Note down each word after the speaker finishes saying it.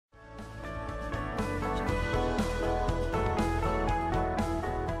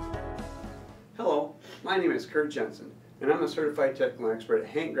my name is Kurt Jensen, and I'm a certified technical expert at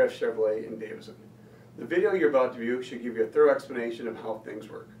Hank Graff Chevrolet in Davison. The video you're about to view should give you a thorough explanation of how things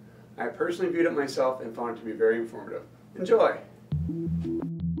work. I personally viewed it myself and found it to be very informative. Enjoy!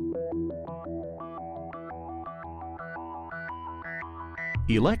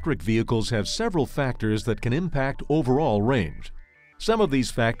 Electric vehicles have several factors that can impact overall range. Some of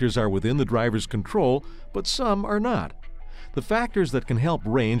these factors are within the driver's control, but some are not. The factors that can help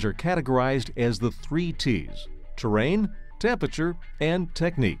range are categorized as the 3 T's: terrain, temperature, and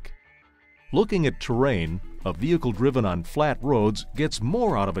technique. Looking at terrain, a vehicle driven on flat roads gets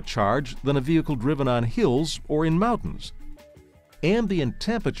more out of a charge than a vehicle driven on hills or in mountains. Ambient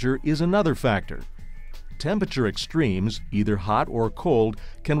temperature is another factor. Temperature extremes, either hot or cold,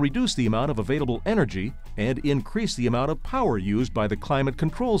 can reduce the amount of available energy and increase the amount of power used by the climate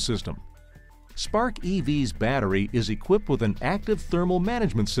control system. Spark EV's battery is equipped with an active thermal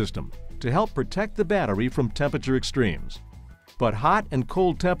management system to help protect the battery from temperature extremes. But hot and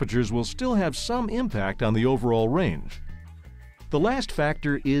cold temperatures will still have some impact on the overall range. The last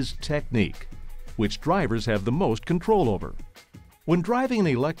factor is technique, which drivers have the most control over. When driving an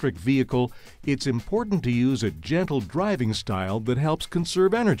electric vehicle, it's important to use a gentle driving style that helps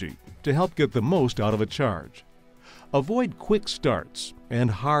conserve energy to help get the most out of a charge. Avoid quick starts and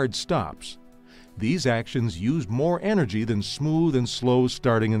hard stops. These actions use more energy than smooth and slow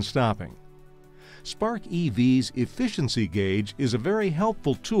starting and stopping. Spark EV's efficiency gauge is a very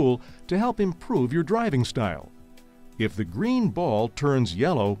helpful tool to help improve your driving style. If the green ball turns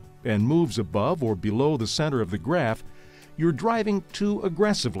yellow and moves above or below the center of the graph, you're driving too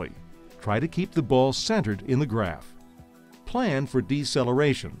aggressively. Try to keep the ball centered in the graph. Plan for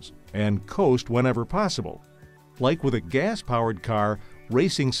decelerations and coast whenever possible. Like with a gas-powered car,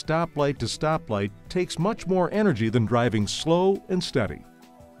 racing stoplight to stoplight takes much more energy than driving slow and steady.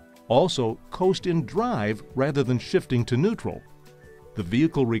 Also, coast in drive rather than shifting to neutral. The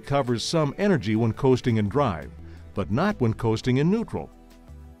vehicle recovers some energy when coasting in drive, but not when coasting in neutral.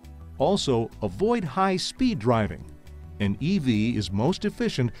 Also, avoid high-speed driving. An EV is most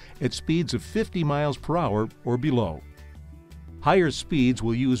efficient at speeds of 50 miles per hour or below. Higher speeds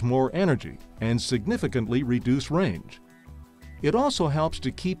will use more energy and significantly reduce range. It also helps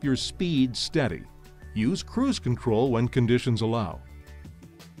to keep your speed steady. Use cruise control when conditions allow.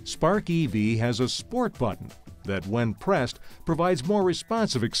 Spark EV has a Sport button that, when pressed, provides more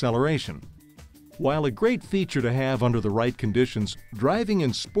responsive acceleration. While a great feature to have under the right conditions, driving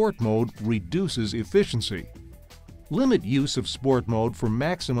in Sport mode reduces efficiency. Limit use of Sport mode for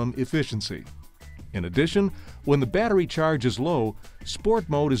maximum efficiency. In addition, when the battery charge is low, Sport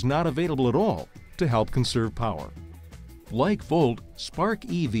mode is not available at all to help conserve power. Like Volt, Spark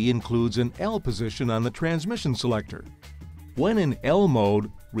EV includes an L position on the transmission selector. When in L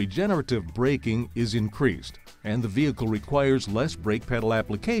mode, regenerative braking is increased and the vehicle requires less brake pedal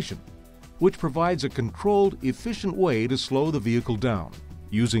application, which provides a controlled, efficient way to slow the vehicle down,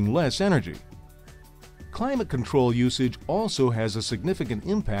 using less energy. Climate control usage also has a significant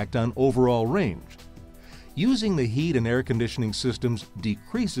impact on overall range. Using the heat and air conditioning systems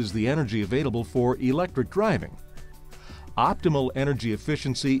decreases the energy available for electric driving. Optimal energy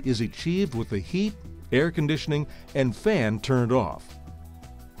efficiency is achieved with the heat, air conditioning, and fan turned off.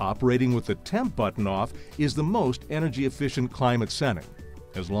 Operating with the temp button off is the most energy efficient climate setting,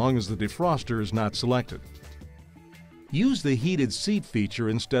 as long as the defroster is not selected. Use the heated seat feature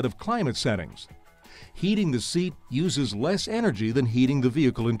instead of climate settings. Heating the seat uses less energy than heating the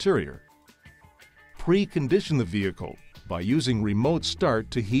vehicle interior. Pre-condition the vehicle by using remote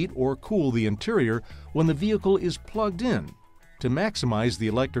start to heat or cool the interior when the vehicle is plugged in, to maximize the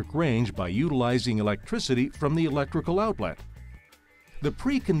electric range by utilizing electricity from the electrical outlet. The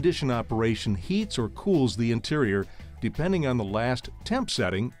precondition operation heats or cools the interior depending on the last temp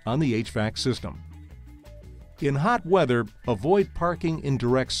setting on the HVAC system. In hot weather, avoid parking in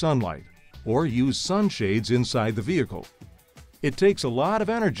direct sunlight or use sunshades inside the vehicle. It takes a lot of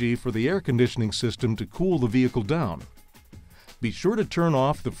energy for the air conditioning system to cool the vehicle down. Be sure to turn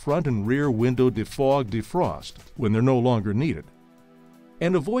off the front and rear window defrost when they're no longer needed.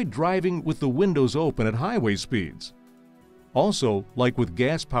 And avoid driving with the windows open at highway speeds. Also, like with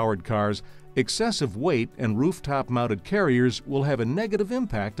gas-powered cars, excessive weight and rooftop-mounted carriers will have a negative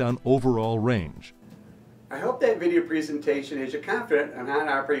impact on overall range. I hope that video presentation has you confident on how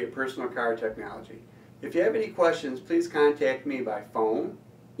to operate your personal car technology. If you have any questions, please contact me by phone,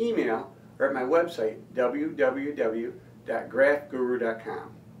 email, or at my website,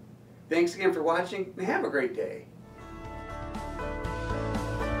 www.graffguru.com. Thanks again for watching, and have a great day.